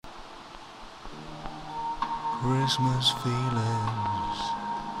Christmas feelings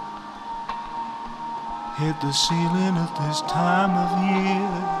hit the ceiling at this time of year.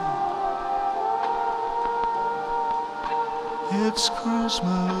 It's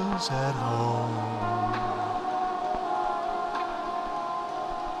Christmas at home.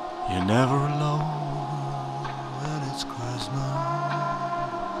 You're never alone when it's Christmas.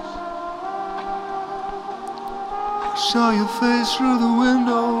 I saw your face through the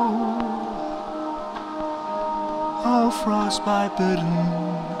window, all frostbite bitten,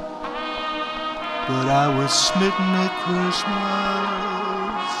 but I was smitten at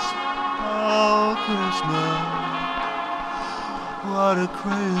Christmas. Oh, Christmas, what a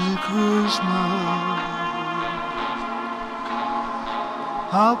crazy Christmas.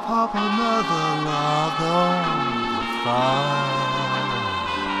 I'll pop another log on the fire,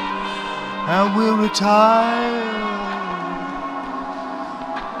 and we'll retire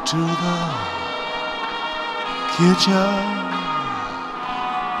to the kitchen.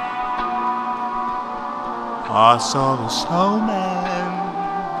 I saw the snowman.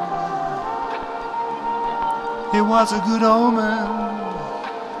 It was a good omen.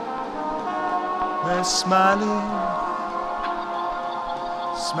 Their smiley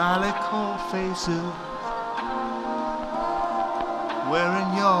cold faces, wearing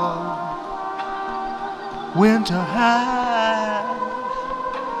your winter hat,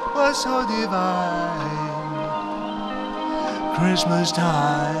 was so divine. Christmas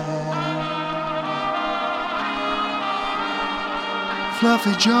time,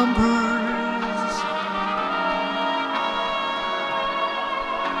 fluffy jumpers,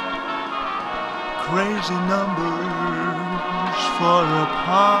 crazy numbers for a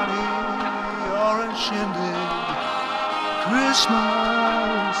party or a shindig.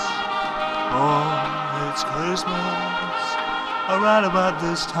 Christmas, oh, it's Christmas, around about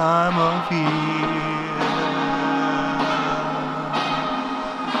this time of year.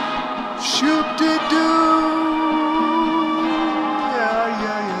 Shoop-de-doo, yeah,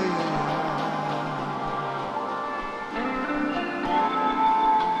 yeah, yeah, yeah.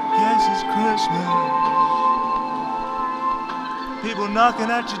 Yes, it's Christmas. People knocking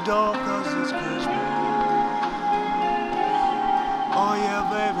at your door 'cause it's Christmas. Oh yeah,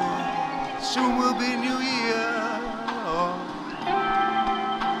 baby, soon will be New Year. Oh.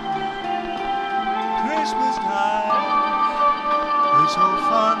 Christmas time, it's so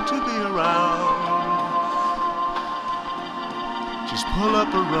fun to be around. Just pull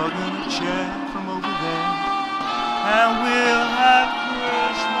up a rug and a chair from over there, and we'll have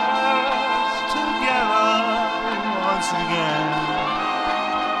Christmas together once again.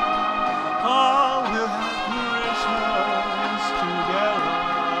 Oh, we'll have Christmas together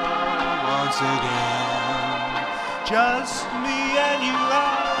once again. Just me and you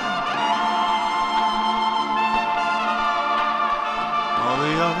and all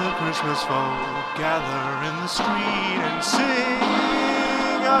the other Christmas folk gather in the street and sing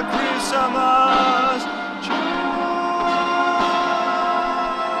a Christmas tune.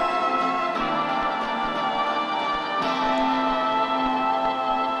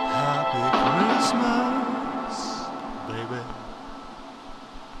 Happy Christmas.